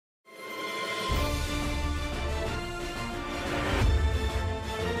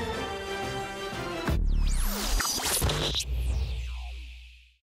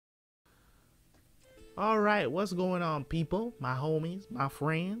All right, what's going on, people? My homies, my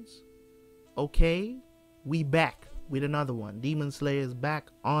friends. Okay, we back with another one. Demon Slayer is back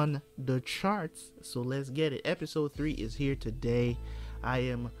on the charts, so let's get it. Episode 3 is here today. I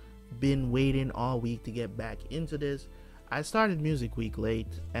am been waiting all week to get back into this. I started Music Week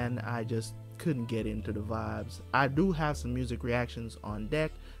late, and I just couldn't get into the vibes. I do have some music reactions on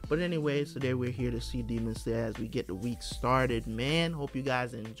deck, but anyway, today we're here to see Demon Slayer as we get the week started. Man, hope you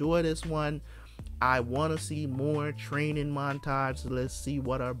guys enjoy this one. I want to see more training montage, so let's see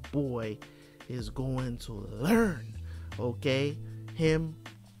what our boy is going to learn. Okay, him,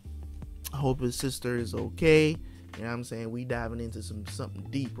 I hope his sister is okay. You know what I'm saying? We diving into something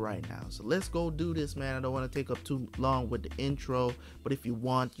deep right now. So let's go do this, man. I don't want to take up too long with the intro, but if you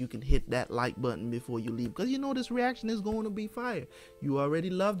want, you can hit that like button before you leave, because you know this reaction is going to be fire. You already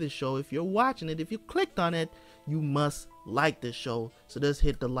love this show. If you're watching it, if you clicked on it, you must like this show. So just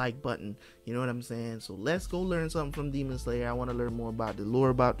hit the like button. You know what I'm saying? So let's go learn something from Demon Slayer. I want to learn more about the lore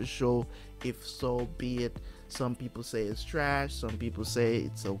about the show. If so be it. Some people say it's trash. Some people say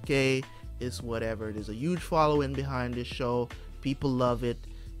it's okay. It's whatever. There's a huge following behind this show. People love it.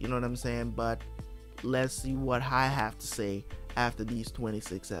 You know what I'm saying? But let's see what I have to say after these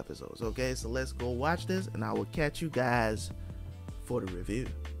 26 episodes. Okay, so let's go watch this, and I will catch you guys for the review.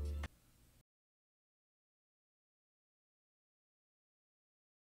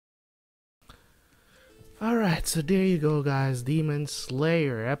 Alright, so there you go, guys. Demon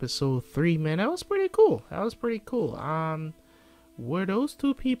Slayer episode 3. Man, that was pretty cool. Were those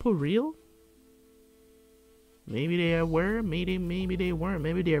two people real? Maybe they were, maybe they weren't.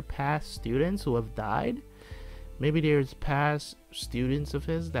 Maybe they're past students who have died. Maybe there's past students of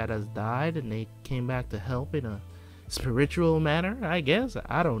his that has died and they came back to help in a spiritual manner, I guess.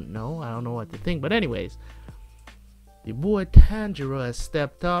 I don't know what to think. But anyways, the boy Tanjiro has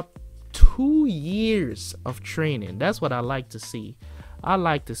stepped up. 2 years of training. That's what I like to see. I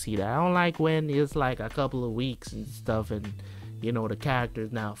like to see that. I don't like when it's like a couple of weeks and stuff and you know the character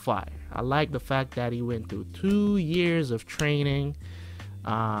is now fire. I like the fact that he went through 2 years of training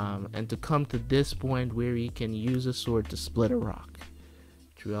and to come to this point where he can use a sword to split a rock.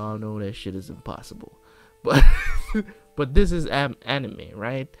 Which we all know that shit is impossible. But but this is anime,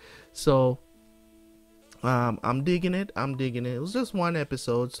 right? So I'm digging it. It was just one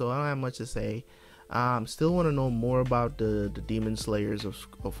episode, so I don't have much to say. Still want to know more about the Demon Slayers,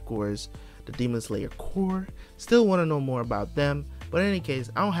 of course, the Demon Slayer core. Still want to know more about them. But in any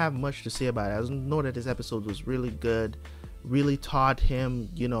case, I don't have much to say about it. I just know that this episode was really good. Really taught him,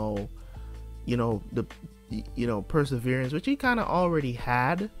 perseverance, which he kind of already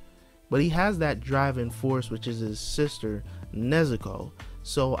had. But he has that driving force, which is his sister, Nezuko.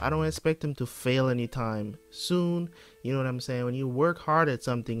 So I don't expect him to fail anytime soon. You know what I'm saying? When you work hard at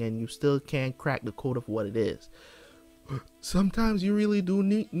something and you still can't crack the code of what it is, sometimes you really do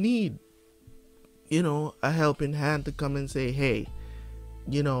need a helping hand to come and say, hey,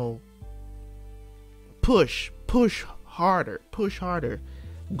 push harder,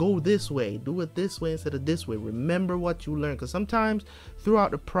 go this way, do it this way instead of this way. Remember what you learned, because sometimes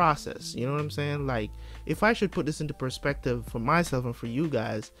throughout the process, you know what I'm saying, like if I should put this into perspective for myself and for you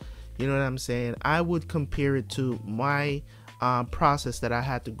guys, you know what I'm saying, I would compare it to my process that I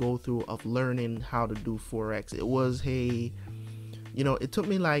had to go through of learning how to do Forex. It was it took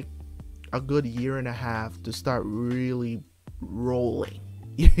me like a good year and a half to start really rolling.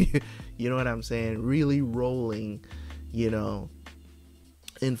 You know what I'm saying, really rolling,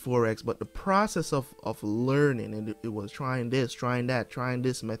 in Forex. But the process of learning, and it was trying this, trying that, trying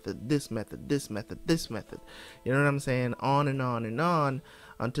this method, you know what I'm saying, on and on and on,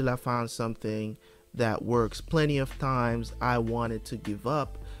 until I found something that works. Plenty of times I wanted to give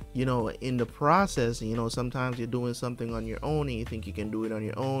up, in the process. Sometimes you're doing something on your own and you think you can do it on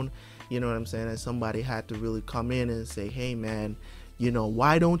your own, you know what I'm saying, and somebody had to really come in and say, hey man,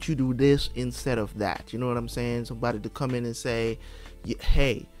 why don't you do this instead of that? You know what I'm saying? Somebody to come in and say,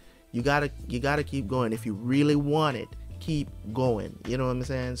 hey, you gotta keep going. If you really want it, keep going. You know what I'm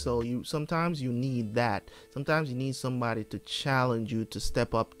saying? So sometimes you need that. Sometimes you need somebody to challenge you to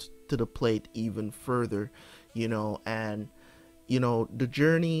step up to the plate even further, and the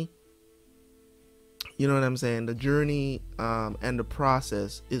journey, you know what I'm saying, the journey and the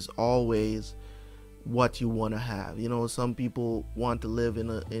process is always what you want to have. Some people want to live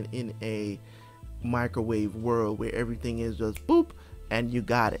in a microwave world where everything is just boop and you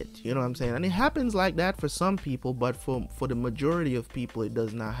got it. You know what I'm saying? And it happens like that for some people, but for the majority of people, it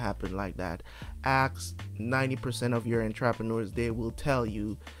does not happen like that. Ask 90% of your entrepreneurs, they will tell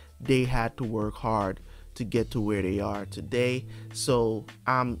you they had to work hard to get to where they are today. So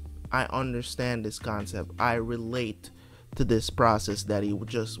I'm I understand this concept. I relate to this process that he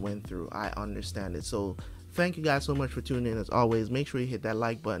just went through. I understand it. So thank you guys so much for tuning in. As always, make sure you hit that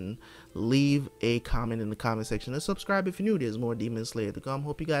like button, leave a comment in the comment section, and subscribe if you're new. There's more Demon Slayer to come.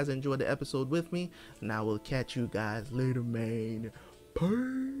 Hope you guys enjoyed the episode with me, and I will catch you guys later, man.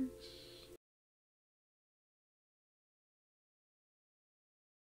 Peace.